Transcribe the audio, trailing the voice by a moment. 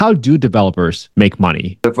How do developers make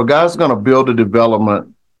money? If a guy's going to build a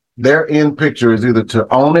development, their end picture is either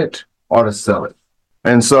to own it or to sell it.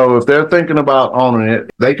 And so if they're thinking about owning it,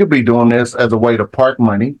 they could be doing this as a way to park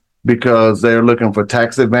money because they're looking for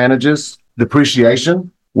tax advantages,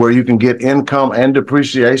 depreciation, where you can get income and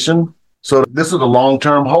depreciation. So this is a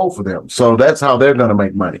long-term hold for them. So that's how they're going to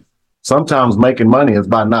make money. Sometimes making money is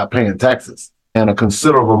by not paying taxes. And a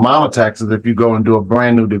considerable amount of taxes if you go and do a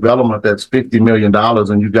brand new development that's $50 million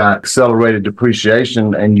and you got accelerated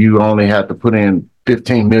depreciation and you only have to put in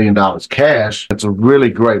 $15 million cash. It's a really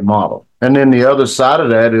great model. And then the other side of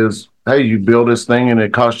that is, hey, you build this thing and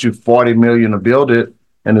it costs you $40 million to build it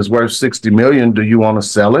and it's worth $60 million. Do you want to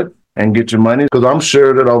sell it and get your money? Because I'm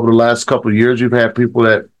sure that over the last couple of years, you've had people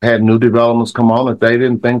that had new developments come on that they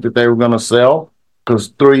didn't think that they were going to sell. Because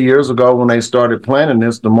 3 years ago, when they started planning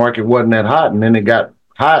this, the market wasn't that hot. And then it got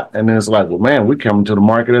hot. And then it's like, well, man, we coming to the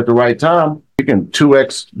market at the right time. We can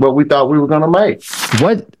 2X what we thought we were going to make.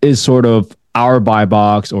 What is sort of our buy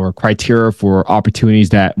box or criteria for opportunities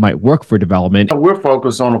that might work for development? We're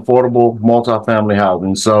focused on affordable multifamily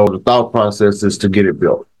housing. So the thought process is to get it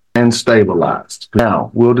built and stabilized.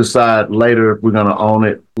 Now, we'll decide later if we're going to own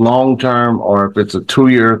it long-term or if it's a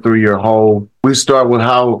 2-year, 3-year hold. We start with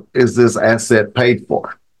how is this asset paid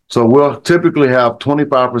for? So we'll typically have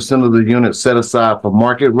 25% of the units set aside for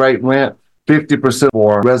market rate rent, 50%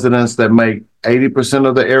 for residents that make 80%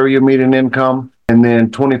 of the area median income, and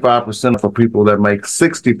then 25% for people that make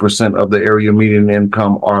 60% of the area median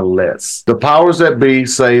income or less. The powers that be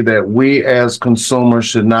say that we as consumers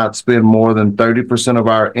should not spend more than 30% of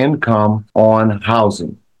our income on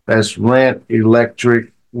housing. That's rent,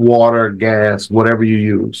 electric, water, gas, whatever you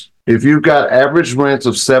use. If you've got average rents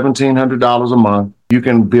of $1,700 a month, you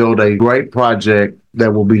can build a great project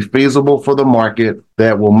that will be feasible for the market,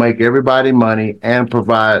 that will make everybody money and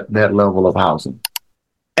provide that level of housing.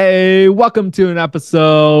 Hey, welcome to an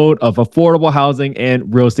episode of Affordable Housing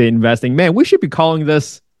and Real Estate Investing. Man, we should be calling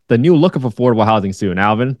this the new look of affordable housing soon,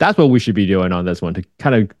 Alvin. That's what we should be doing on this one, to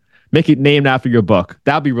kind of make it named after your book.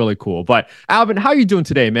 That'd be really cool. But Alvin, how are you doing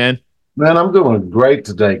today, man? Man, I'm doing great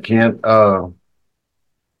today, Kent.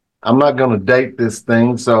 I'm not going to date this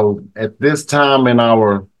thing. So at this time in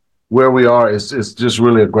our where we are, it's just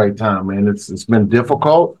really a great time, man. It's been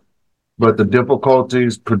difficult, but the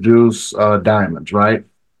difficulties produce diamonds, right?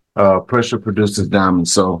 Pressure produces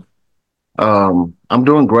diamonds. So I'm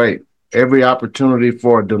doing great. Every opportunity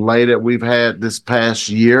for a delay that we've had this past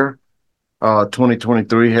year,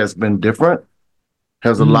 2023 has been different,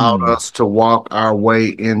 has allowed us to walk our way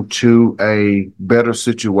into a better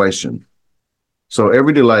situation. So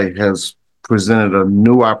every delay has presented a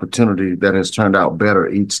new opportunity that has turned out better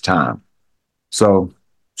each time. So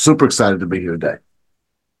super excited to be here today.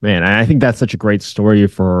 Man, I think that's such a great story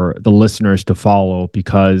for the listeners to follow,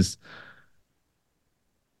 because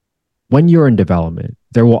when you're in development,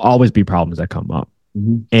 there will always be problems that come up.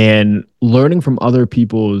 Mm-hmm. And learning from other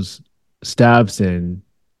people's steps and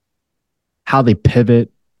how they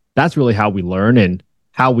pivot, that's really how we learn and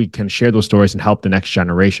how we can share those stories and help the next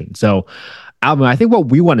generation. So, Alvin, I think what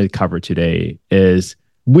we wanted to cover today is,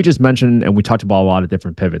 we just mentioned and we talked about a lot of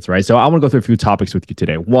different pivots, right? So I want to go through a few topics with you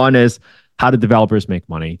today. One is, how do developers make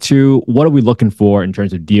money? 2, what are we looking for in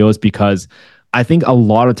terms of deals? Because I think a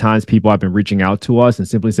lot of times people have been reaching out to us and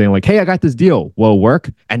simply saying like, hey, I got this deal. Will it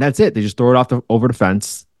work? And that's it. They just throw it over the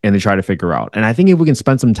fence and they try to figure out. And I think if we can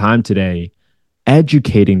spend some time today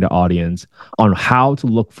educating the audience on how to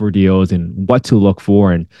look for deals and what to look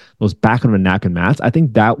for and those back of the napkin maths, I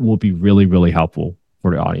think that will be really, really helpful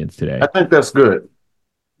for the audience today. I think that's good.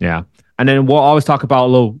 Yeah. And then we'll always talk about a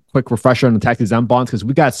little quick refresher on the tax exempt bonds, because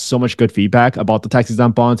we got so much good feedback about the tax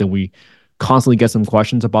exempt bonds and we constantly get some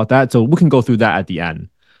questions about that. So we can go through that at the end.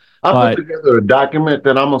 I'll put together a document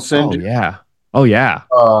that I'm going to send you. Yeah. Oh, yeah.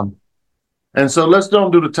 And so let's don't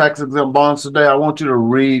do the tax exempt bonds today. I want you to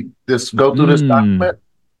read this, go through this document,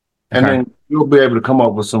 and then you'll be able to come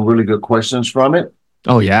up with some really good questions from it.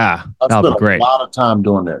 Oh, yeah. That'll be great. A lot of time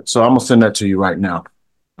doing that. So I'm going to send that to you right now.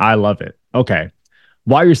 I love it. Okay.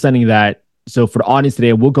 While you're sending that, so for the audience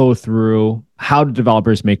today, we'll go through how do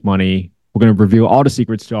developers make money. We're going to reveal all the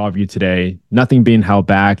secrets to all of you today. Nothing being held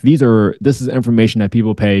back. This is information that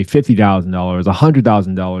people pay $50,000,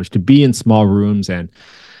 $100,000 to be in small rooms and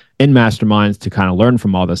in masterminds to kind of learn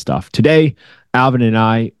from all this stuff. Today, Alvin and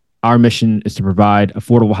I, our mission is to provide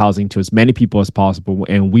affordable housing to as many people as possible.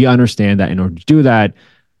 And we understand that in order to do that,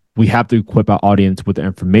 we have to equip our audience with the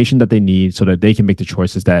information that they need so that they can make the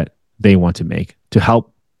choices that they want to make to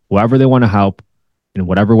help whoever they want to help in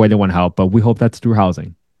whatever way they want to help. But we hope that's through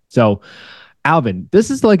housing. So, Alvin, this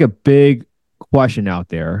is like a big question out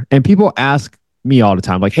there. And people ask me all the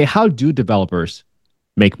time, like, hey, how do developers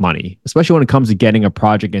make money, especially when it comes to getting a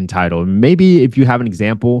project entitled? Maybe if you have an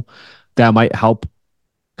example that might help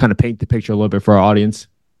kind of paint the picture a little bit for our audience.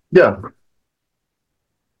 Yeah.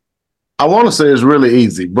 I want to say it's really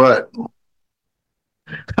easy, but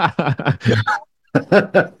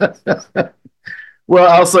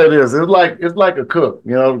well, I'll say this. It's like a cook.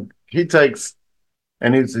 You know, he takes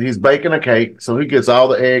and he's baking a cake. So he gets all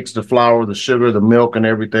the eggs, the flour, the sugar, the milk, and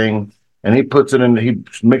everything, and he puts it in. He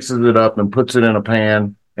mixes it up and puts it in a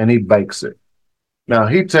pan, and he bakes it. Now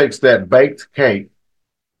he takes that baked cake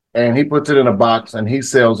and he puts it in a box and he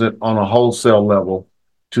sells it on a wholesale level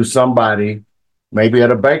to somebody, maybe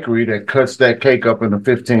at a bakery, that cuts that cake up into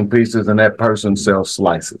 15 pieces, and that person sells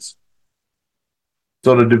slices.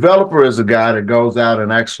 So the developer is a guy that goes out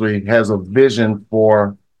and actually has a vision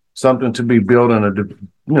for something to be built in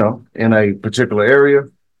in a particular area.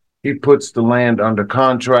 He puts the land under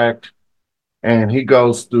contract, and he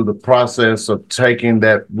goes through the process of taking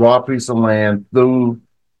that raw piece of land through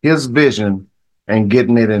his vision and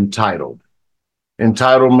getting it entitled.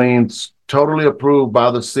 Entitled means totally approved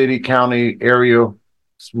by the city, county, area,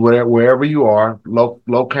 wherever you are,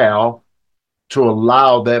 locale, to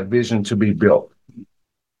allow that vision to be built.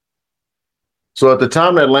 So at the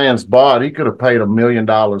time that land's bought, he could have paid $1 million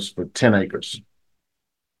for 10 acres.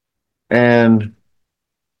 And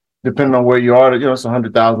depending on where you are, it's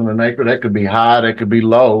 $100,000 an acre. That could be high, that could be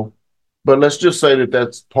low. But let's just say that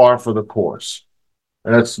that's par for the course.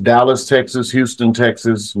 That's Dallas, Texas, Houston,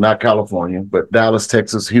 Texas, not California, but Dallas,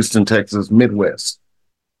 Texas, Houston, Texas, Midwest.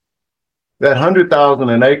 That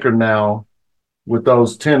 $100,000 an acre now, with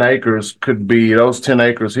those 10 acres,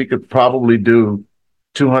 he could probably do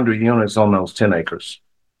 200 units on those 10 acres.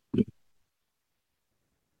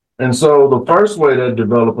 And so the first way that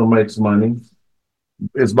developer makes money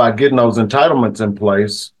is by getting those entitlements in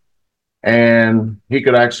place. And he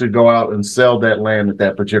could actually go out and sell that land at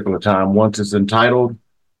that particular time. Once it's entitled,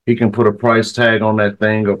 he can put a price tag on that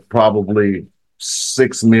thing of probably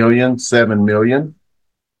 6 million, 7 million,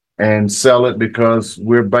 and sell it, because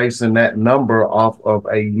we're basing that number off of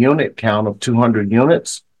a unit count of 200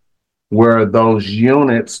 units, where those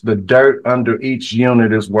units, the dirt under each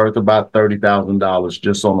unit is worth about $30,000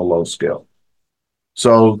 just on a low scale.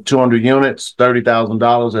 So 200 units,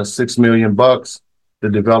 $30,000, that's $6 million. The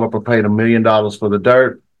developer paid $1 million for the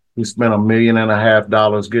dirt. He spent $1.5 million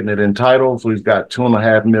getting it entitled. So he's got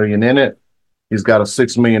 $2.5 million in it. He's got a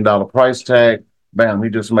 $6 million price tag. Bam, he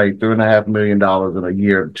just made $3.5 million in a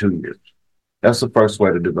year to 2 years. That's the first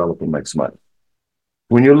way the developer makes money.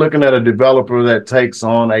 When you're looking at a developer that takes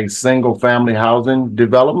on a single family housing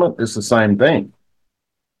development, it's the same thing.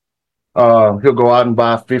 He'll go out and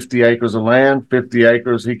buy 50 acres of land. 50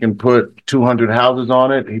 acres, he can put 200 houses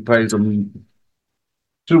on it. He pays them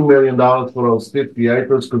 $2 million for those 50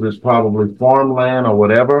 acres, because it's probably farmland or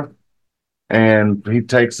whatever. And he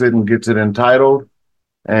takes it and gets it entitled.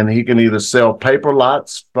 And he can either sell paper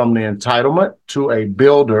lots from the entitlement to a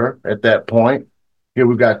builder at that point. Here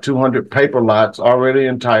we've got 200 paper lots already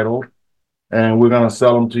entitled, and we're going to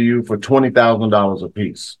sell them to you for $20,000 a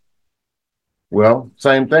piece. Well,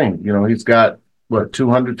 same thing. He's got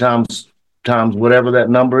 200 times whatever that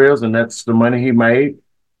number is, and that's the money he made.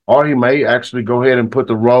 Or he may actually go ahead and put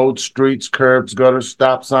the roads, streets, curbs, gutters,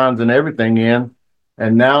 stop signs, and everything in.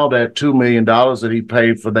 And now that $2 million that he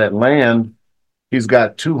paid for that land, he's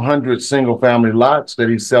got 200 single family lots that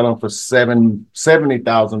he's selling for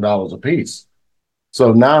 $70,000 a piece.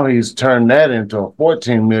 So now he's turned that into a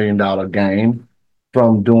 $14 million gain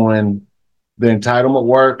from doing the entitlement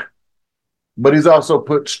work. But he's also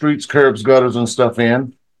put streets, curbs, gutters, and stuff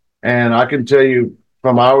in. And I can tell you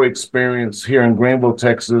from our experience here in Greenville,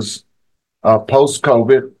 Texas,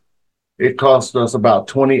 post-COVID, it cost us about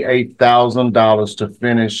 $28,000 to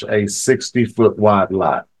finish a 60-foot wide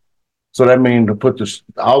lot. So that means to put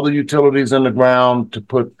all the utilities in the ground, to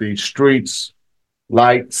put the streets,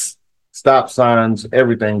 lights, stop signs,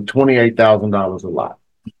 everything, $28,000 a lot.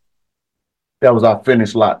 That was our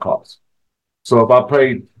finished lot cost. So if I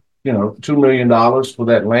paid, $2 million for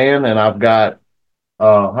that land, and I've got,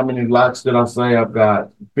 how many lots did I say? I've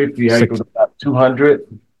got 50 acres, I've got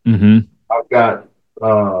 200. Mm-hmm. I've got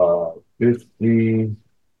 50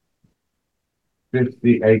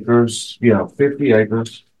 acres. Yeah, 50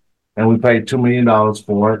 acres. And we paid $2 million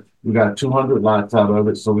for it. We got 200 lots out of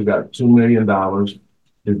it. So we got $2 million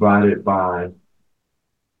divided by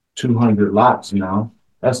 200 lots now.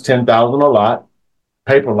 That's 10,000 a lot,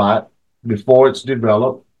 paper lot, before it's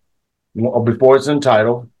developed or before it's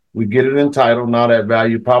entitled. We get it entitled. Now that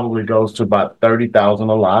value probably goes to about 30,000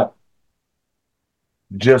 a lot,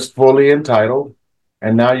 just fully entitled.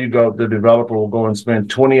 And now the developer will go and spend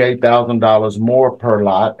 $28,000 more per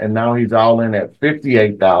lot. And now he's all in at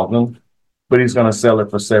 58,000, but he's going to sell it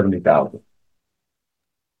for 70,000.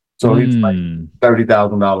 So he's like Mm.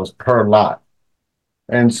 $30,000 per lot.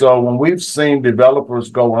 And so when we've seen developers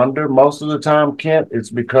go under, most of the time, Kent, it's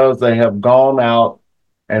because they have gone out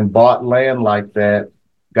and bought land like that,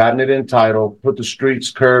 gotten it entitled, put the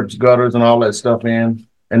streets, curbs, gutters, and all that stuff in,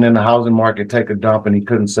 and then the housing market take a dump and he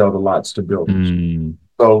couldn't sell the lots to builders. Mm.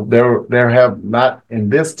 So there have not in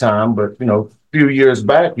this time, but a few years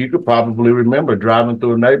back, you could probably remember driving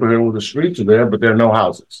through a neighborhood where the streets are there, but there are no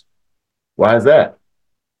houses. Why is that?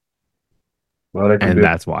 Well, they can And build,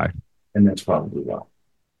 that's why. and that's probably why.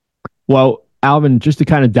 Well, Alvin, just to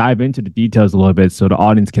kind of dive into the details a little bit so the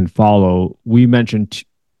audience can follow, we mentioned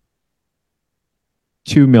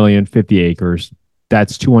 2,050 acres.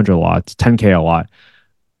 That's 200 lots, 10K a lot.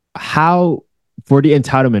 How, for the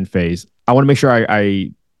entitlement phase, I want to make sure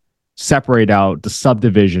I separate out the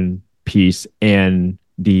subdivision piece and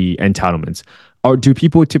the entitlements. Or do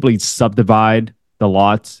people typically subdivide the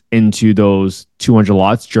lots into those 200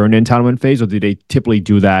 lots during the entitlement phase, or do they typically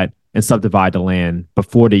do that and subdivide the land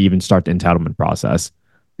before they even start the entitlement process?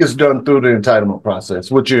 It's done through the entitlement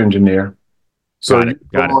process with your engineer. So Got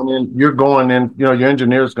it. Got it. you're going in, your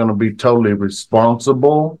engineer is going to be totally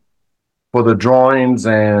responsible for the drawings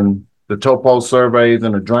and the topo surveys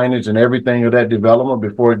and the drainage and everything of that development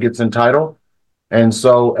before it gets entitled. And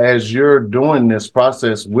so as you're doing this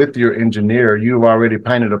process with your engineer, you've already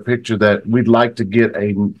painted a picture that we'd like to get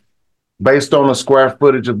based on the square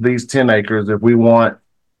footage of these 10 acres, if we want,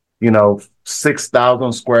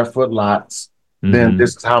 6,000 square foot lots, then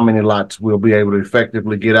this is how many lots we'll be able to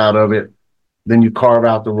effectively get out of it. Then you carve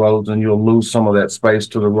out the roads and you'll lose some of that space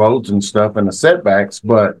to the roads and stuff and the setbacks.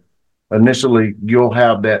 But initially, you'll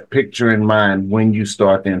have that picture in mind when you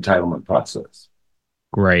start the entitlement process.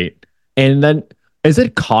 Great. And then is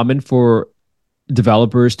it common for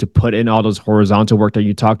developers to put in all those horizontal work that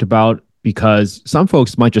you talked about? Because some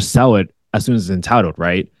folks might just sell it as soon as it's entitled,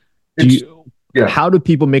 right? How do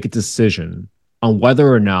people make a decision on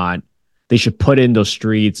whether or not they should put in those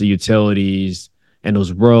streets, the utilities, and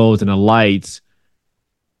those roads and the lights,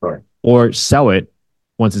 right, or sell it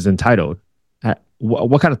once it's entitled?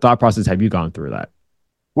 What kind of thought process have you gone through that?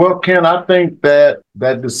 Well, Ken, I think that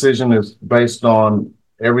decision is based on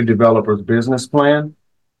every developer's business plan.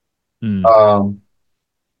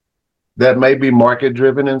 That may be market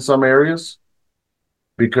driven in some areas,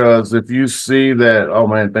 because if you see that, oh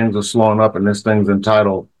man, things are slowing up and this thing's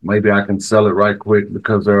entitled, maybe I can sell it right quick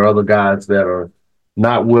because there are other guys that are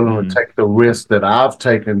not willing to take the risk that I've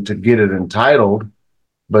taken to get it entitled.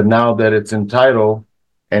 But now that it's entitled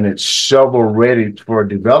and it's shovel ready for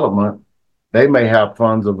development, they may have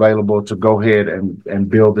funds available to go ahead and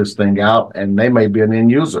build this thing out, and they may be an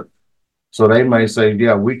end user. So they may say,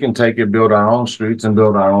 yeah, we can take it, build our own streets and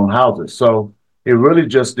build our own houses. So it really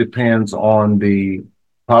just depends on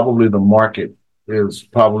probably the market is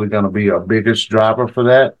probably going to be a biggest driver for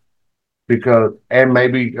that, and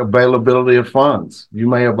maybe availability of funds. You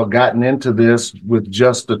may have gotten into this with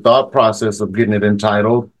just the thought process of getting it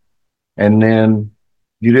entitled, and then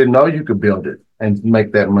you didn't know you could build it and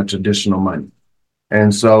make that much additional money.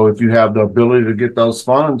 And so if you have the ability to get those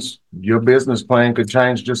funds, your business plan could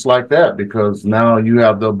change just like that, because now you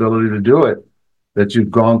have the ability to do it, that you've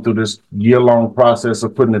gone through this year-long process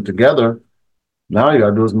of putting it together. Now you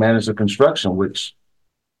got to do is manage the construction, which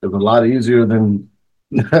is a lot easier than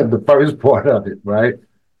the first part of it, right?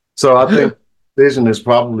 So I think vision is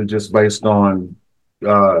probably just based on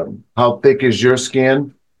how thick is your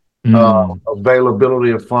skin,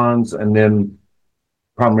 availability of funds, and then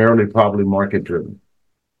primarily probably market driven.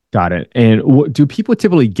 Got it. And do people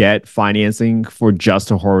typically get financing for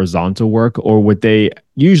just a horizontal work, or would they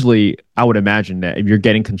usually, I would imagine that if you're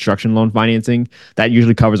getting construction loan financing, that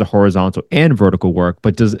usually covers a horizontal and vertical work,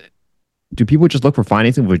 but do people just look for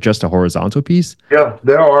financing with just a horizontal piece? Yeah,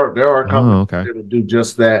 there are companies that do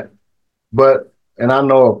just that. And I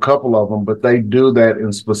know a couple of them, but they do that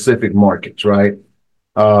in specific markets, right?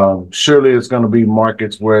 Surely it's going to be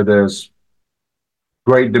markets where there's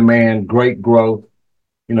great demand, great growth.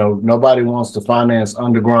 Nobody wants to finance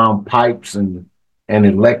underground pipes and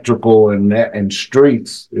electrical and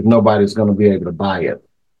streets if nobody's going to be able to buy it,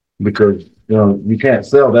 because you can't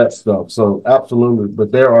sell that stuff. So absolutely,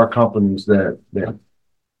 but there are companies that do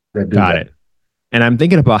Got it. And I'm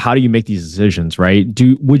thinking about, how do you make these decisions, right?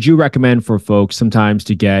 Would you recommend for folks sometimes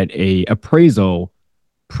to get a appraisal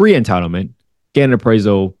pre-entitlement, get an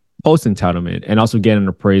appraisal post-entitlement, and also get an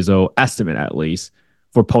appraisal estimate at least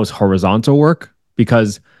for post-horizontal work?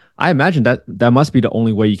 Because I imagine that must be the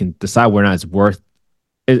only way you can decide whether or not it's worth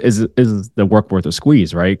is the work worth a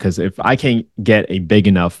squeeze, right? Because if I can't get a big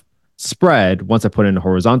enough spread once I put in the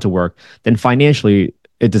horizontal work, then financially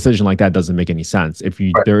a decision like that doesn't make any sense if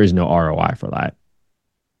you Right. there is no ROI for that.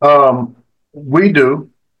 We do.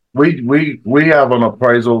 We have an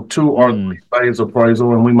appraisal, 2 or 3 phase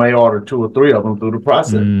appraisal, and we may order 2 or 3 of them through the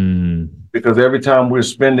process because every time we're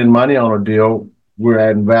spending money on a deal, we're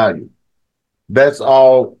adding value. That's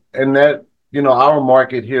all, and that our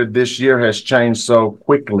market here this year has changed so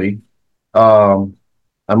quickly.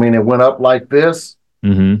 I mean, it went up like this,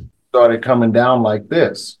 started coming down like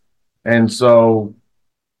this, and so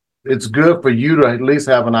it's good for you to at least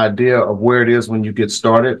have an idea of where it is when you get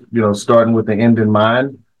started, starting with the end in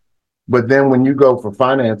mind. But then when you go for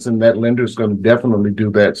financing, that lender is going to definitely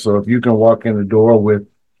do that. So if you can walk in the door with,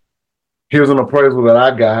 here's an appraisal that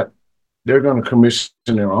I got, they're going to commission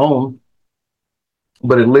their own,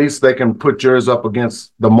 but at least they can put yours up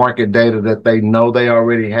against the market data that they know they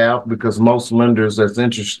already have, because most lenders that's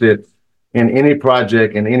interested in any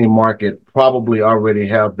project in any market probably already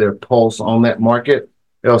have their pulse on that market,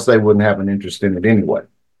 else they wouldn't have an interest in it anyway.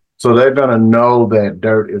 So they're going to know that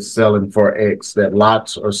dirt is selling for X, that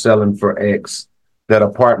lots are selling for X, that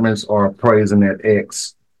apartments are appraising at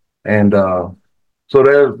X. And so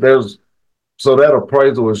that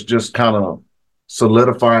appraisal is just kind of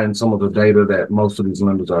solidifying some of the data that most of these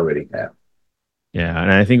lenders already have. Yeah,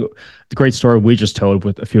 and I think the great story we just told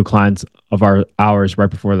with a few clients of ours right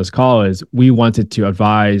before this call is we wanted to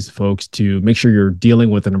advise folks to make sure you're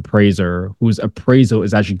dealing with an appraiser whose appraisal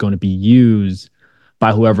is actually going to be used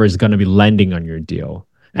by whoever is going to be lending on your deal.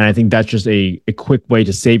 And I think that's just a quick way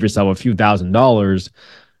to save yourself a few $1,000s.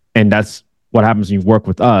 And that's what happens when you work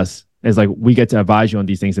with us, is like we get to advise you on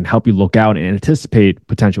these things and help you look out and anticipate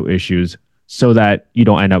potential issues so that you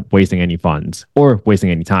don't end up wasting any funds or wasting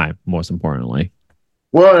any time, most importantly.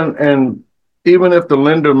 Well, and even if the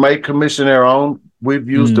lender may commission their own, we've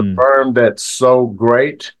used a firm that's so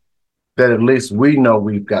great that at least we know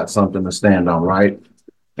we've got something to stand on, right?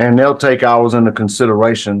 And they'll take ours into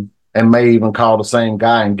consideration and may even call the same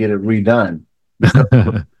guy and get it redone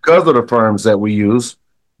because of the firms that we use.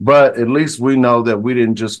 But at least we know that we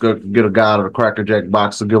didn't just go get a guy out of a Cracker Jack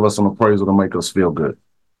box to give us an appraisal to make us feel good.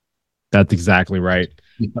 That's exactly right.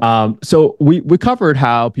 So we covered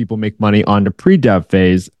how people make money on the pre-dev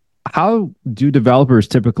phase. How do developers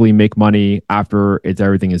typically make money after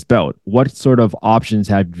everything is built? What sort of options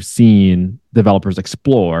have you seen developers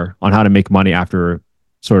explore on how to make money after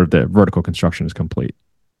sort of the vertical construction is complete?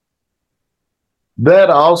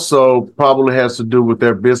 That also probably has to do with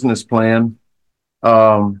their business plan.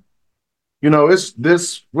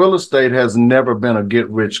 This real estate has never been a get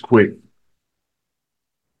rich quick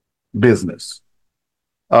business.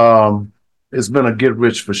 It's been a get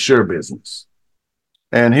rich for sure business.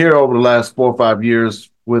 And here over the last 4 or 5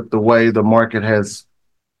 years, with the way the market has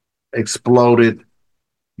exploded,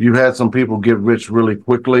 you've had some people get rich really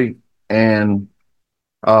quickly. And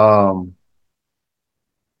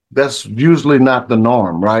that's usually not the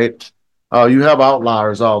norm, right? You have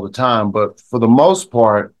outliers all the time, but for the most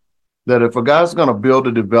part, that if a guy's going to build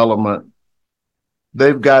a development,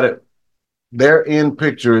 they've got it. Their end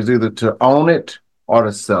picture is either to own it or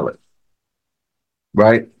to sell it,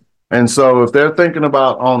 right? And so if they're thinking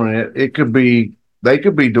about owning it, they could be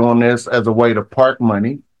doing this as a way to park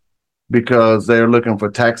money because they're looking for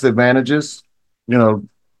tax advantages,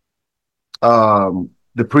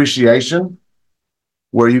 depreciation,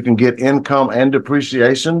 where you can get income and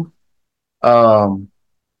depreciation. So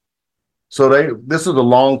this is a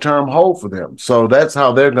long-term hold for them. So that's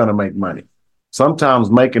how they're going to make money. Sometimes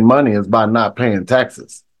making money is by not paying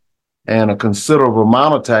taxes, and a considerable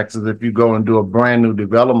amount of taxes. If you go and do a brand new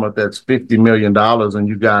development that's $50 million and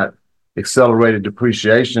you got accelerated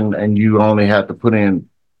depreciation and you only have to put in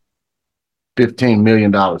 $15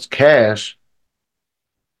 million cash,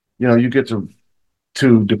 you get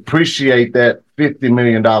to depreciate that $50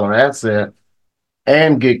 million asset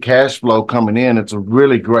and get cash flow coming in. It's a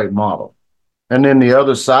really great model. And then the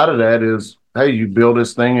other side of that is, hey, you build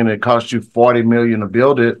this thing and it costs you $40 million to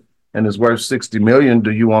build it and it's worth $60 million.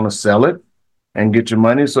 Do you want to sell it and get your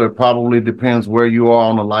money? So it probably depends where you are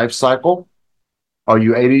on the life cycle. Are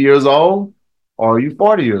you 80 years old or are you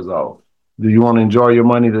 40 years old? Do you want to enjoy your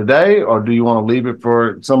money today or do you want to leave it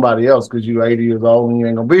for somebody else because you're 80 years old and you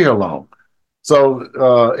ain't going to be here long?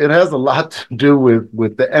 So it has a lot to do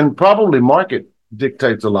with the, and probably market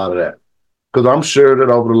dictates a lot of that. Because I'm sure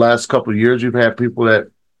that over the last couple of years, you've had people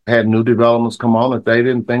that had new developments come on that they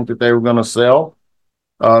didn't think that they were going to sell.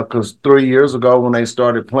 Because 3 years ago, when they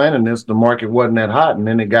started planning this, the market wasn't that hot. And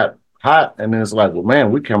then it got hot. And then it's like, well,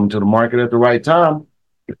 man, we're coming to the market at the right time.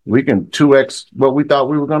 we can 2x what we thought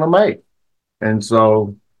we were going to make. And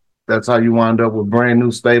so that's how you wind up with brand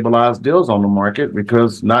new stabilized deals on the market,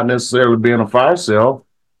 because not necessarily being a fire sale,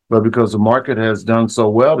 but because the market has done so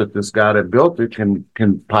well that this guy that built it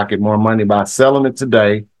can pocket more money by selling it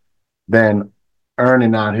today than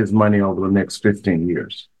earning out his money over the next 15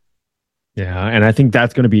 years. Yeah. And I think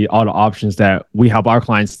that's going to be all the options that we help our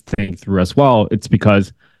clients think through as well. It's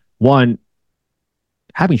because, one,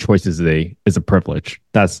 having choices is a privilege.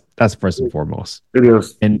 That's first and foremost. It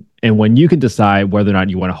is. And when you can decide whether or not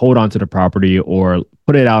you want to hold on to the property or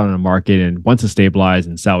put it out on the market, and once it's stabilized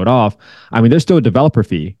and sell it off, I mean, there's still a developer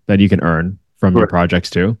fee that you can earn from your projects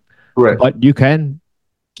too. Correct. But you can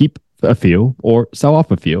keep a few or sell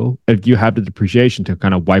off a few if you have the depreciation to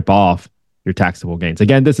kind of wipe off your taxable gains.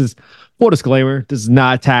 Again, this is full disclaimer. This is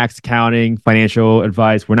not tax, accounting, financial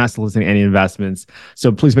advice. We're not soliciting any investments.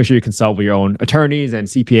 So please make sure you consult with your own attorneys and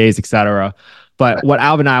CPAs, etc. But what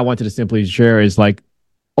Alvin and I wanted to simply share is like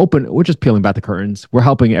we're just peeling back the curtains. We're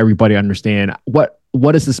helping everybody understand what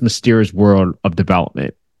is this mysterious world of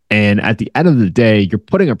development. And at the end of the day, you're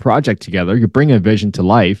putting a project together, you're bringing a vision to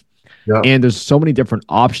life. Yeah. And there's so many different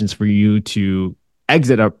options for you to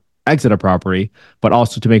exit a property, but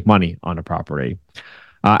also to make money on a property.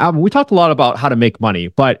 Alvin, we talked a lot about how to make money,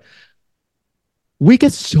 but we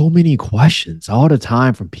get so many questions all the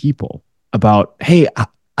time from people about, hey,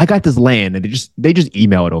 I got this land, and they just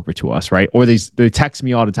email it over to us, right? Or they text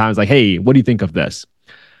me all the time. It's like, hey, what do you think of this?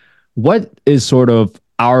 What is sort of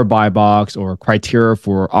our buy box or criteria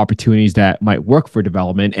for opportunities that might work for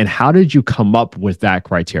development, and how did you come up with that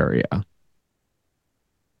criteria?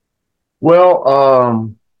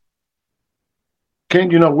 Well,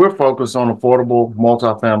 Ken, we're focused on affordable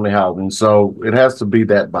multifamily housing, so it has to be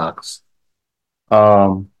that box,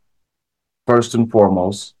 first and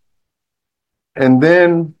foremost. And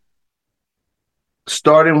then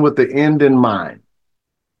starting with the end in mind,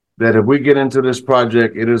 that if we get into this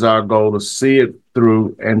project, it is our goal to see it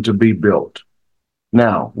through and to be built.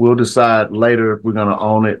 Now, we'll decide later if we're going to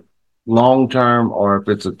own it long-term or if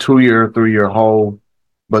it's a 2-year, 3-year hold.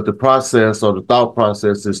 But the process or the thought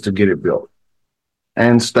process is to get it built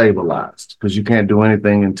and stabilized, because you can't do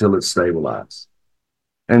anything until it's stabilized.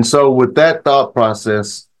 And so with that thought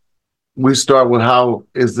process, we start with, how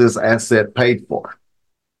is this asset paid for?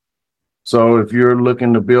 So if you're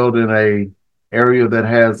looking to build in a area that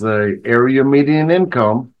has a area median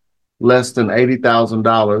income less than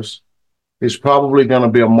 $80,000, it's probably going to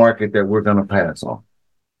be a market that we're going to pass on.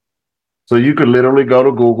 So you could literally go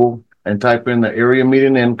to Google and type in the area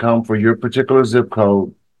median income for your particular zip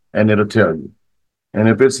code, and it'll tell you. And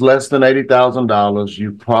if it's less than $80,000,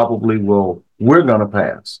 you probably we're going to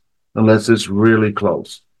pass unless it's really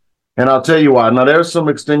close. And I'll tell you why. Now, there's some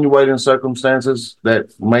extenuating circumstances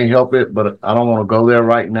that may help it, but I don't want to go there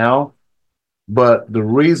right now. But the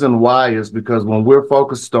reason why is because when we're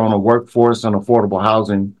focused on a workforce and affordable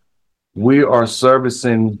housing, we are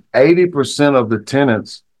servicing 80% of the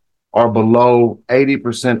tenants are below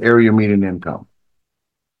 80% area median income.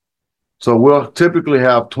 So we'll typically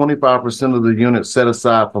have 25% of the units set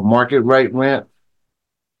aside for market rate rent.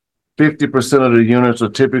 50% of the units are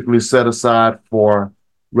typically set aside for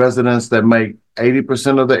residents that make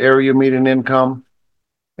 80% of the area median income.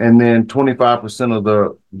 And then 25% of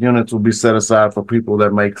the units will be set aside for people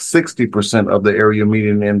that make 60% of the area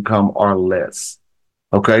median income or less.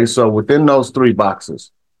 Okay, so within those 3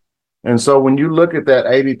 boxes. And so when you look at that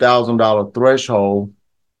 $80,000 threshold,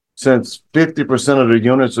 since 50% of the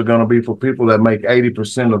units are going to be for people that make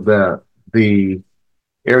 80% of the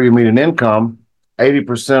area median income,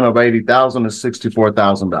 80% of 80,000 is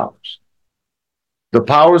 $64,000. The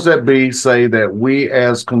powers that be say that we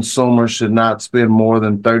as consumers should not spend more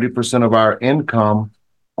than 30% of our income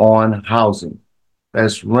on housing.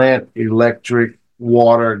 That's rent, electric,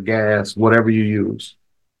 water, gas, whatever you use.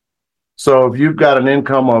 So if you've got an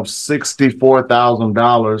income of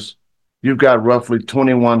 $64,000, you've got roughly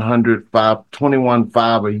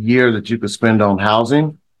 $2,105 a year that you could spend on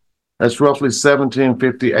housing. That's roughly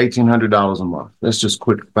 $1,750, $1,800 a month. That's just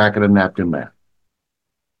quick back of the napkin math.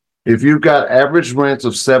 If you've got average rents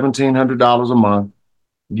of $1,700 a month,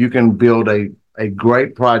 you can build a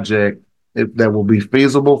great project that will be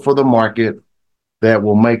feasible for the market, that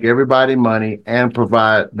will make everybody money and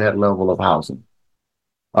provide that level of housing.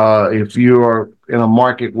 If you're in a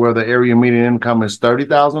market where the area median income is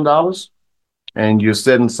 $30,000 and you're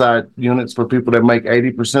setting aside units for people that make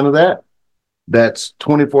 80% of that, that's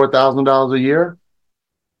 $24,000 a year.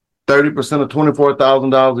 30% of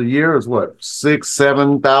 $24,000 a year is what?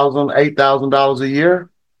 $6,000, $7,000, $8,000 a year.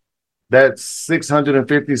 That's $650,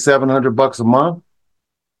 $700 a month.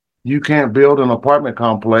 you can't build an apartment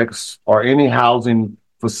complex or any housing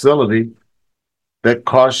facility that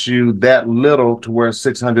costs you that little to where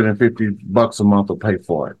 $650 a month will pay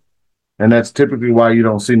for it. And that's typically why you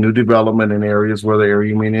don't see new development in areas where the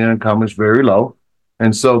area median income is very low.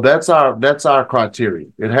 And so that's our criteria.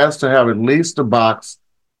 It has to have at least a box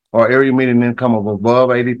or area median income of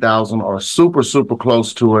above 80,000 or super, super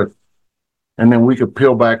close to it. And then we could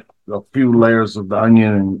peel back a few layers of the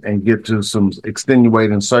onion and get to some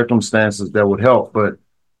extenuating circumstances that would help. But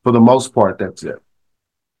for the most part, that's it.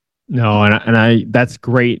 No, and I that's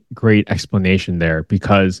great explanation there,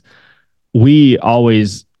 because we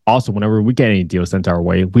always also, whenever we get any deals sent our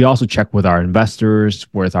way, we also check with our investors,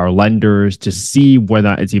 with our lenders, to see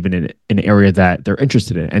whether it's even in an area that they're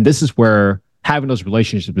interested in. And this is where having those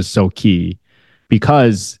relationships is so key,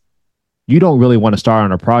 because you don't really want to start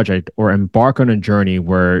on a project or embark on a journey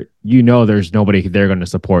where you know there's nobody there going to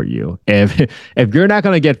support you. If you're not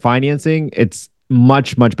going to get financing, it's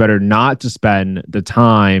much better not to spend the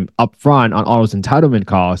time upfront on all those entitlement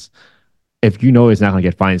costs if you know it's not going to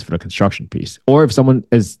get financed for the construction piece. Or if someone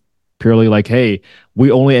is purely like, hey,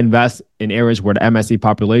 we only invest in areas where the MSE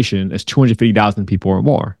population is 250,000 people or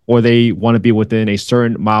more, or they want to be within a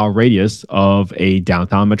certain mile radius of a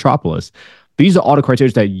downtown metropolis. These are all the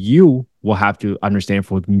criteria that you will have to understand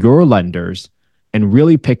for your lenders and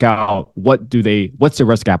really pick out what's their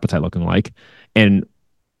risk appetite looking like, and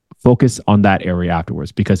focus on that area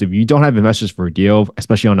afterwards. Because if you don't have investors for a deal,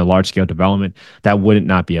 especially on a large scale development, that wouldn't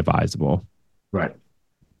not be advisable. Right.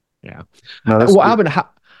 Yeah. No, well, Alvin,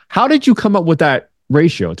 how did you come up with that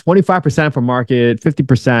ratio? 25% for market,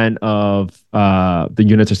 50% of the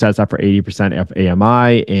units are set aside for 80% of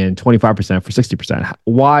AMI, and 25% for 60%.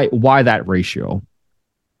 Why that ratio?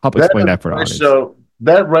 Help explain that for the audience.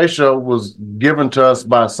 That ratio was given to us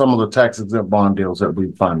by some of the tax-exempt bond deals that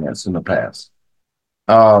we've financed in the past.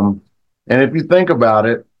 And if you think about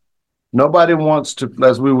it, nobody wants to,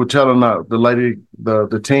 as we were telling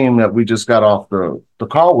the team that we just got off the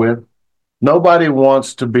call with, nobody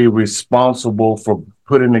wants to be responsible for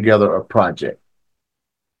putting together a project.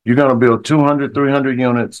 You're going to build 200, 300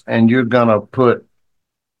 units, and you're going to put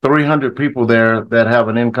 300 people there that have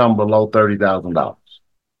an income below $30,000.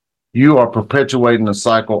 You are perpetuating a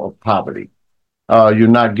cycle of poverty. You're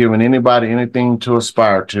not giving anybody anything to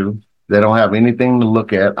aspire to. They don't have anything to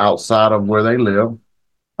look at outside of where they live.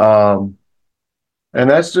 And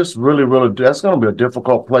that's just really, that's going to be a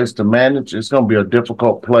difficult place to manage. It's going to be a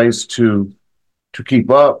difficult place to keep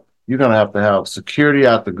up. You're going to have security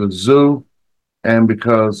out the gazoo. And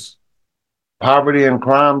because poverty and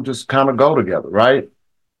crime just kind of go together, right?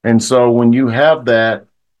 And so when you have that,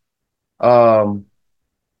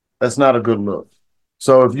 that's not a good look.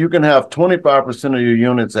 So if you can have 25% of your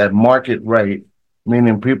units at market rate,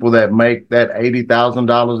 meaning people that make that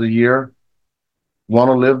 $80,000 a year want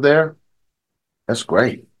to live there, that's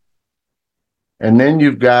great. And then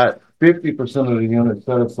you've got 50% of the units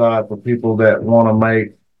set aside for people that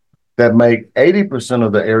make 80%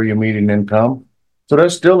 of the area median income. So they're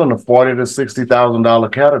still in the $40,000 to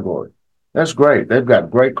 $60,000 category. That's great. They've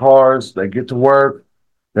got great cars. They get to work.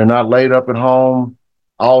 They're not laid up at home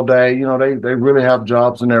all day. You know, they really have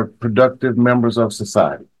jobs and they're productive members of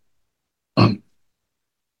society.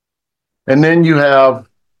 And then you have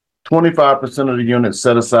 25% of the units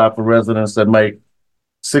set aside for residents that make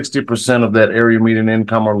 60% of that area median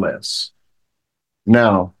income or less.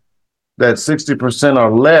 Now, that 60%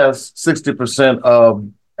 or less, 60% of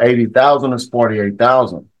 80,000 is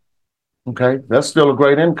 48,000. Okay, that's still a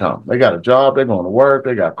great income. They got a job, they're going to work,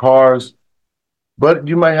 they got cars. But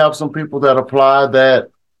you may have some people that apply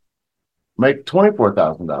that make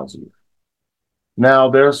 $24,000 a year. Now,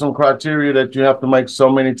 there are some criteria that you have to make so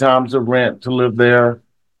many times the rent to live there.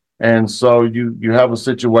 And so you have a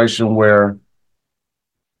situation where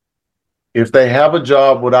if they have a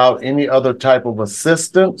job without any other type of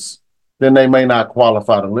assistance, then they may not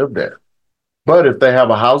qualify to live there. But if they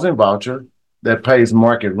have a housing voucher that pays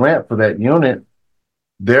market rent for that unit,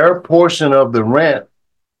 their portion of the rent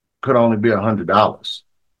could only be $100.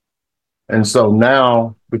 And so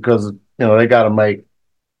now, because they got to make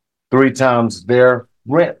 3 times their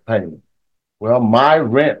rent payment. Well, my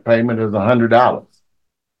rent payment is $100.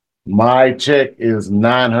 My check is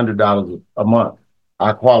 $900 a month.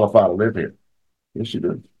 I qualify to live here. Yes, you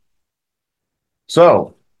do.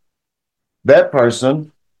 So that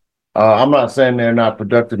person, I'm not saying they're not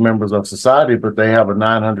productive members of society, but they have a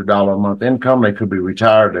 $900 a month income. They could be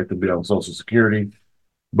retired. They could be on Social Security,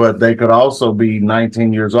 but they could also be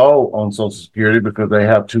 19 years old on Social Security because they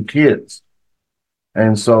have 2 kids.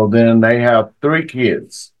 And so then they have 3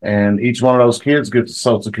 kids, and each one of those kids gets a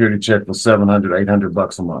Social Security check for 700,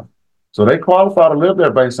 $800 a month. So they qualify to live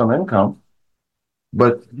there based on income.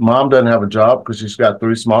 But mom doesn't have a job because she's got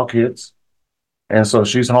 3 small kids. And so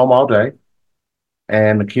she's home all day.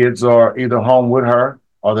 And the kids are either home with her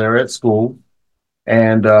or they're at school.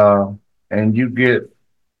 And you get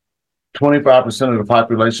 25% of the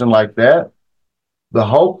population like that. The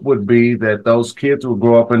hope would be that those kids will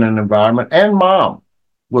grow up in an environment, and mom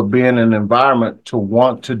will be in an environment to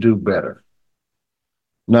want to do better.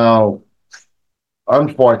 Now,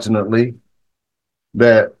 unfortunately,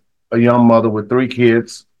 that a young mother with 3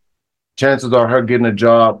 kids, chances are her getting a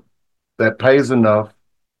job that pays enough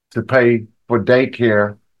to pay for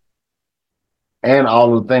daycare and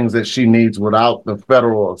all of the things that she needs without the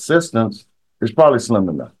federal assistance is probably slim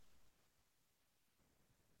enough.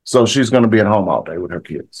 So she's going to be at home all day with her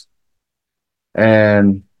kids.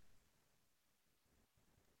 And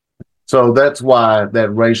so that's why that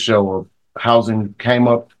ratio of housing came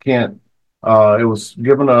up, Kent. It was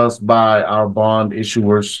given to us by our bond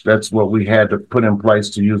issuers. That's what we had to put in place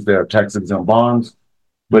to use their tax exempt bonds.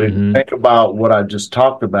 But if you think about what I just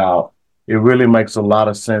talked about, it really makes a lot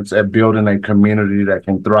of sense at building a community that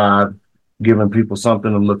can thrive, giving people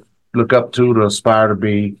something to look up to aspire to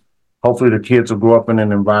be. Hopefully the kids will grow up in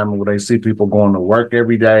an environment where they see people going to work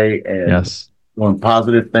every day and doing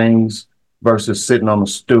positive things versus sitting on the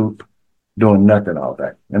stoop doing nothing all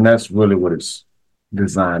day. And that's really what it's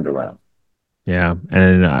designed around. Yeah.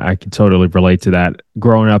 And I can totally relate to that.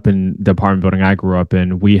 Growing up in the apartment building I grew up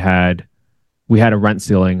in, we had a rent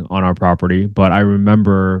ceiling on our property, but I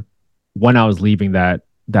remember when I was leaving that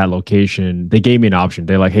location, they gave me an option.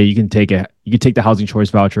 They're like, "Hey, you can take the housing choice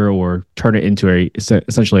voucher or turn it into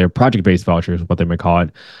essentially a project-based voucher is what they might call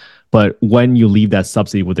it. But when you leave that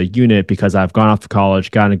subsidy with a unit, because I've gone off to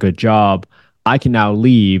college, gotten a good job, I can now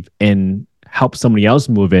leave and help somebody else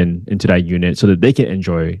move into that unit so that they can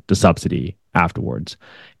enjoy the subsidy afterwards."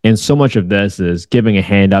 And so much of this is giving a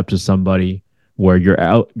hand up to somebody where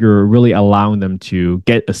you're really allowing them to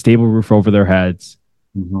get a stable roof over their heads,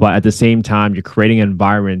 but at the same time, you're creating an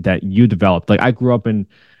environment that you developed. Like I grew up in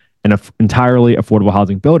an entirely affordable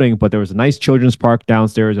housing building, but there was a nice children's park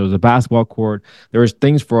downstairs. There was a basketball court. There was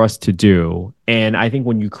things for us to do. And I think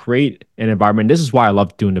when you create an environment, this is why I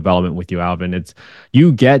love doing development with you, Alvin. It's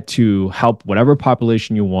you get to help whatever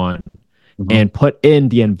population you want and put in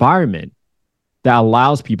the environment that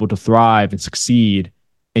allows people to thrive and succeed.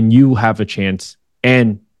 And you have a chance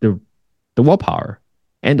and the willpower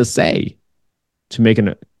and a say to make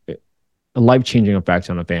a life-changing effect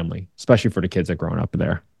on a family, especially for the kids that are growing up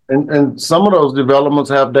there. And some of those developments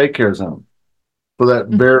have daycares in them for that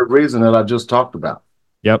very reason that I just talked about.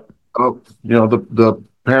 Yep. The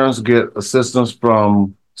parents get assistance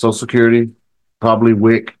from Social Security, probably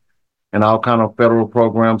WIC, and all kind of federal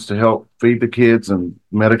programs to help feed the kids and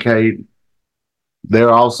Medicaid. There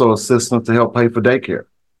are also assistance to help pay for daycare.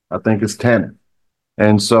 I think it's TANF.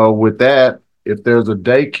 And so with that, if there's a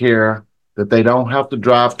daycare that they don't have to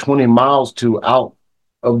drive 20 miles to out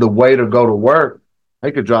of the way to go to work,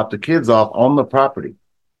 they could drop the kids off on the property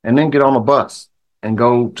and then get on a bus and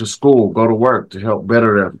go to school, go to work to help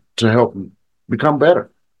become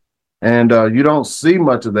better. And you don't see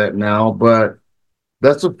much of that now, but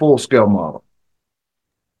that's a full-scale model.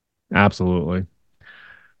 Absolutely.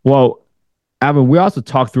 Well, Alvin, we also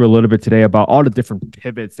talked through a little bit today about all the different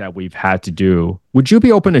pivots that we've had to do. Would you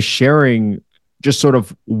be open to sharing just sort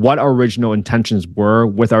of what our original intentions were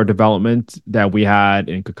with our development that we had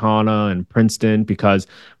in Kaukauna and Princeton? Because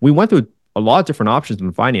we went through a lot of different options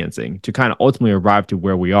in financing to kind of ultimately arrive to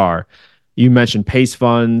where we are. You mentioned PACE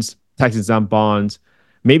funds, tax exempt bonds.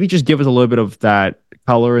 Maybe just give us a little bit of that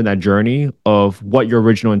color and that journey of what your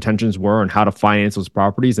original intentions were and how to finance those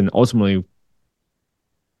properties, and ultimately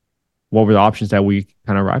what were the options that we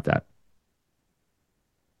kind of arrived at?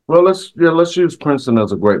 Well, let's use Princeton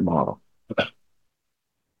as a great model.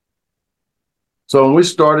 So when we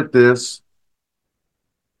started this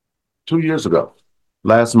 2 years ago,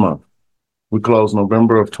 last month, we closed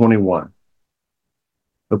November of 21.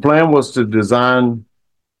 The plan was to design,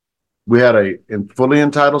 we had a fully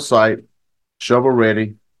entitled site, shovel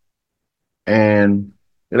ready, and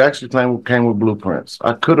it actually came with blueprints.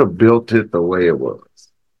 I could have built it the way it was.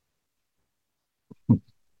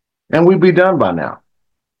 And we'd be done by now.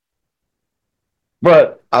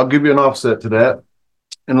 But I'll give you an offset to that.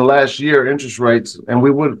 In the last year, interest rates, and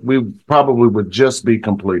we probably would just be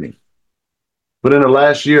completing. But in the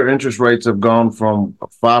last year, interest rates have gone from a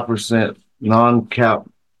 5% non-cap,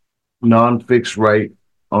 non-fixed rate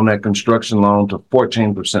on that construction loan to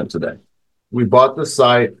 14% today. We bought the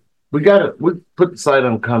site We put the site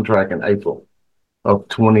on contract in April of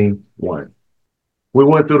 21. We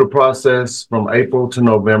went through the process from April to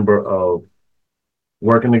November of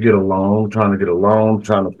working to get a loan, trying to get a loan,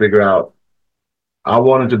 trying to figure out. I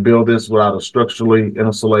wanted to build this without a structurally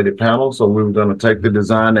insulated panel. So we were going to take the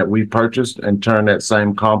design that we purchased and turn that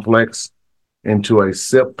same complex into a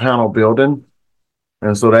SIP panel building.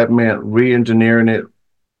 And so that meant re-engineering it,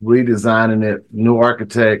 redesigning it, new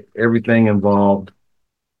architect, everything involved.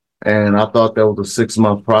 And I thought that was a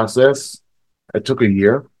 6-month process. It took a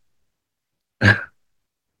year.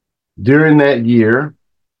 During that year,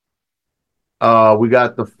 we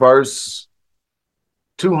got the first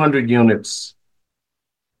 200 units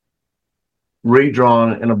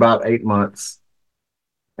redrawn in about 8 months.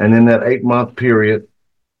 And in that 8-month period,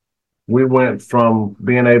 we went from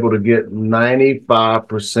being able to get 95%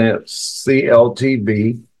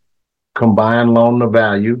 CLTV, combined loan to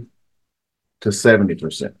value, to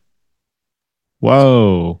 70%.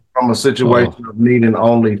 Whoa. From a situation of needing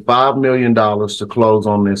only $5 million to close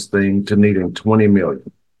on this thing to needing $20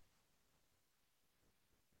 million.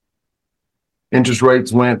 Interest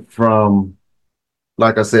rates went from,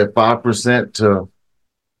 like I said, 5% to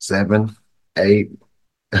 7, 8,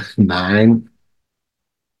 9,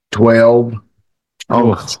 12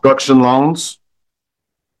 on construction loans.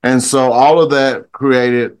 And so all of that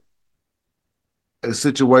created a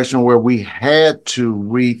situation where we had to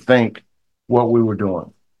rethink what we were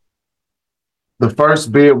doing. The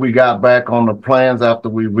first bid we got back on the plans after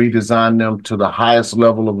we redesigned them to the highest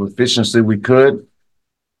level of efficiency we could,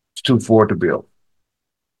 was too forward to build.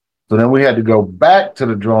 So then we had to go back to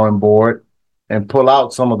the drawing board and pull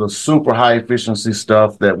out some of the super high efficiency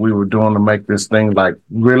stuff that we were doing to make this thing like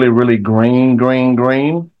really, really green,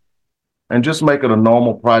 and just make it a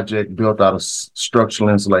normal project built out of structural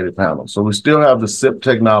insulated panels. So we still have the SIP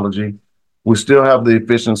technology, we still have the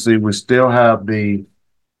efficiency, we still have the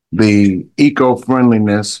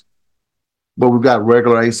eco-friendliness, but we've got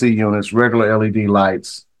regular AC units, regular LED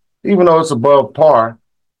lights. Even though it's above par,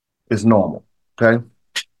 it's normal, okay?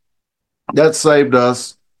 That saved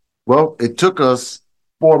us, well, it took us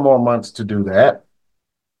 4 more months to do that,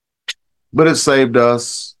 but it saved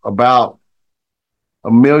us about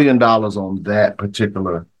 $1 million on that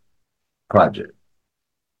particular project.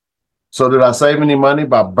 So did I save any money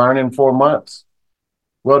by burning 4 months?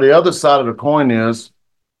 Well, the other side of the coin is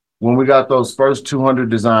when we got those first 200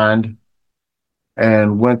 designed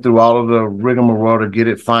and went through all of the rigmarole to get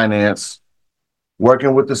it financed,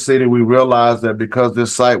 working with the city, we realized that because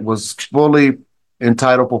this site was fully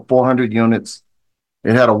entitled for 400 units,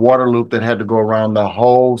 it had a water loop that had to go around the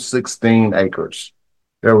whole 16 acres.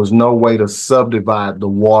 There was no way to subdivide the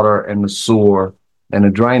water and the sewer and the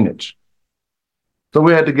drainage. So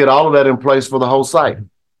we had to get all of that in place for the whole site.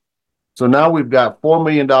 So now we've got $4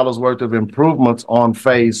 million worth of improvements on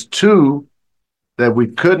phase 2 that we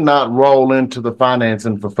could not roll into the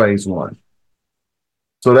financing for phase 1.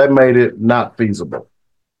 So that made it not feasible.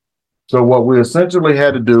 So what we essentially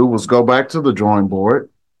had to do was go back to the drawing board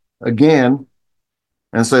again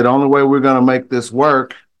and say the only way we're going to make this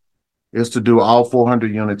work is to do all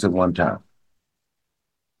 400 units at one time.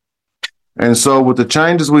 And so with the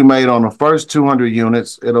changes we made on the first 200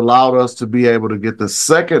 units, it allowed us to be able to get the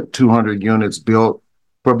second 200 units built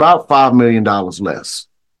for about $5 million less.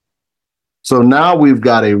 So now we've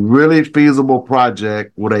got a really feasible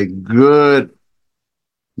project with a good,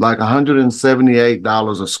 like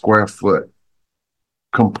 $178 a square foot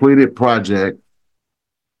completed project,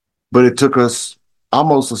 but it took us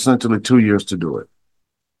almost essentially 2 years to do it.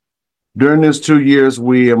 During these 2 years,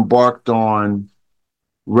 we embarked on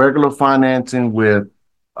regular financing with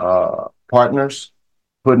partners,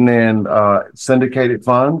 putting in syndicated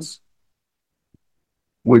funds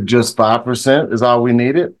with just 5% is all we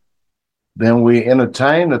needed. Then we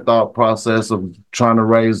entertained the thought process of trying to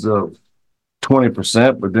raise the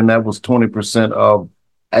 20%, but then that was 20% of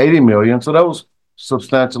 80 million. So that was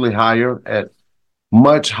substantially higher at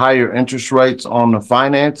much higher interest rates on the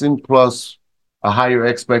financing, plus a higher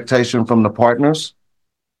expectation from the partners.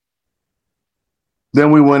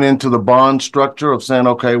 Then we went into the bond structure of saying,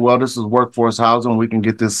 okay, well, this is workforce housing. We can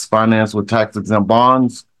get this financed with tax-exempt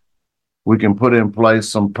bonds. We can put in place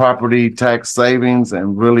some property tax savings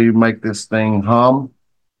and really make this thing hum.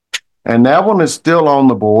 And that one is still on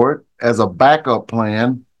the board as a backup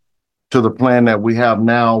plan to the plan that we have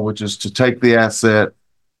now, which is to take the asset,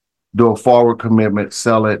 do a forward commitment,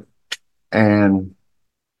 sell it, and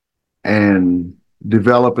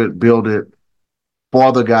develop it, build it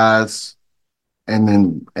for the guys,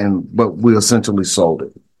 but we essentially sold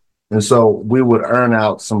it. And so we would earn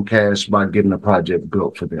out some cash by getting a project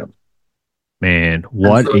built for them. Man, And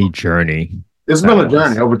what a so journey it's been that a journey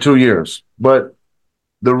was. over 2 years. But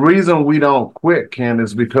the reason we don't quit, Ken,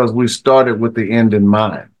 is because we started with the end in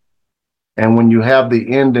mind. And when you have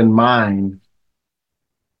the end in mind,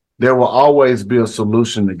 there will always be a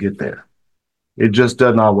solution to get there. It just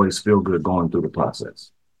doesn't always feel good going through the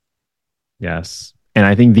process. Yes. And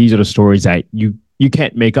I think these are the stories that you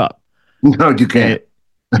can't make up. No, you And can't.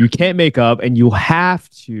 you can't make up, and you have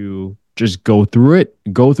to just go through it,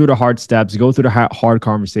 go through the hard steps, go through the hard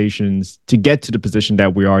conversations to get to the position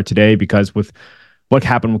that we are today. Because with what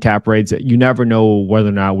happened with cap rates, you never know whether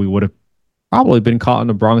or not we would have probably been caught on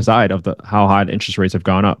the wrong side of the how high the interest rates have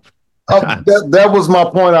gone up. That was my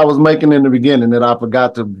point I was making in the beginning that I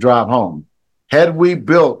forgot to drive home. Had we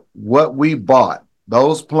built what we bought,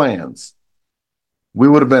 those plans, we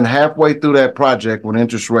would have been halfway through that project when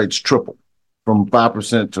interest rates tripled from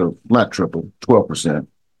 5% to not triple, 12%.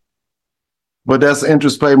 But that's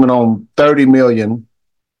interest payment on 30 million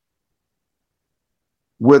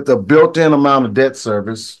with a built-in amount of debt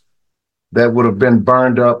service that would have been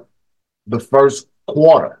burned up the first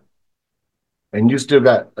quarter. And you still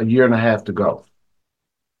got a year and a half to go.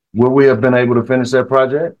 Would we have been able to finish that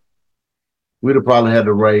project? We'd have probably had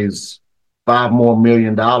to raise $5 more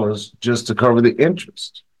million just to cover the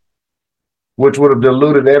interest, which would have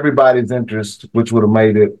diluted everybody's interest, which would have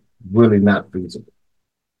made it really not feasible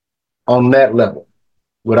on that level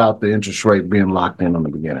without the interest rate being locked in on the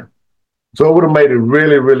beginning. So it would have made it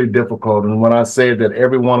really, really difficult. And when I say that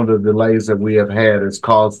every one of the delays that we have had has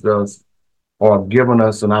caused us or given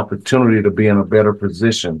us an opportunity to be in a better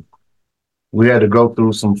position, we had to go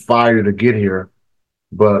through some fire to get here,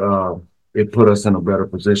 but it put us in a better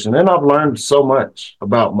position. And I've learned so much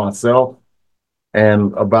about myself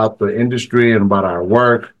and about the industry and about our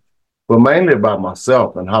work, but mainly about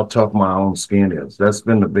myself and how tough my own skin is. That's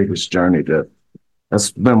been the biggest journey.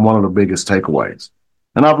 That's been one of the biggest takeaways.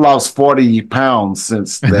 And I've lost 40 pounds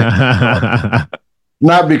since that.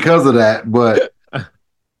 Not because of that, but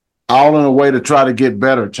all in a way to try to get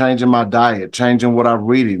better, changing my diet, changing what I'm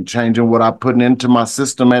reading, changing what I'm putting into my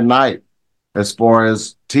system at night, as far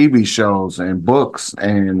as TV shows and books.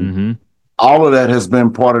 And all of that has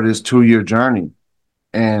been part of this 2-year journey.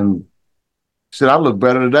 And shit, I look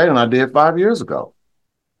better today than I did 5 years ago.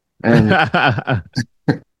 And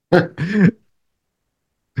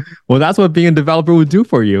well, that's what being a developer would do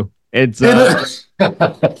for you. It's yes,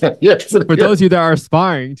 for those of you that are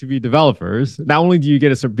aspiring to be developers, not only do you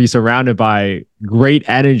get to be surrounded by great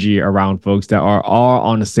energy around folks that are all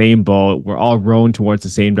on the same boat, we're all rowing towards the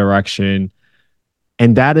same direction.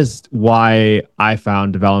 And that is why I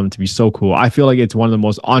found development to be so cool. I feel like it's one of the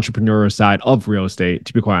most entrepreneurial side of real estate,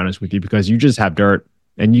 to be quite honest with you, because you just have dirt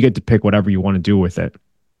and you get to pick whatever you want to do with it.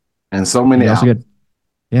 And so many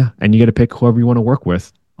and you get to pick whoever you want to work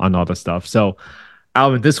with on all the stuff. So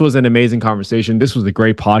Alvin, this was an amazing conversation. This was a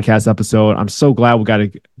great podcast episode. I'm so glad we got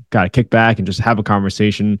to kick back and just have a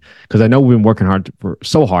conversation, because I know we've been working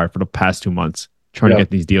so hard for the past 2 months trying to get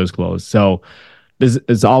these deals closed. So this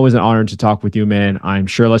is always an honor to talk with you, man. I'm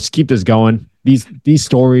sure let's keep this going. These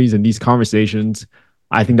stories and these conversations,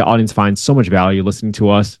 I think the audience finds so much value listening to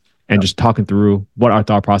us and just talking through what our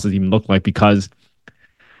thought process even looked like, because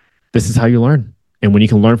this is how you learn. And when you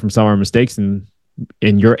can learn from some of our mistakes and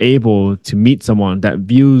you're able to meet someone that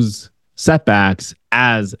views setbacks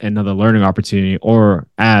as another learning opportunity or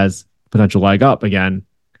as potential leg up again,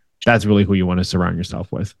 that's really who you want to surround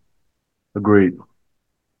yourself with. Agreed.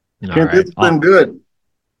 Right. It's been good.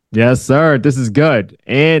 Yes, sir. This is good.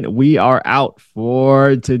 And we are out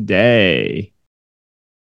for today.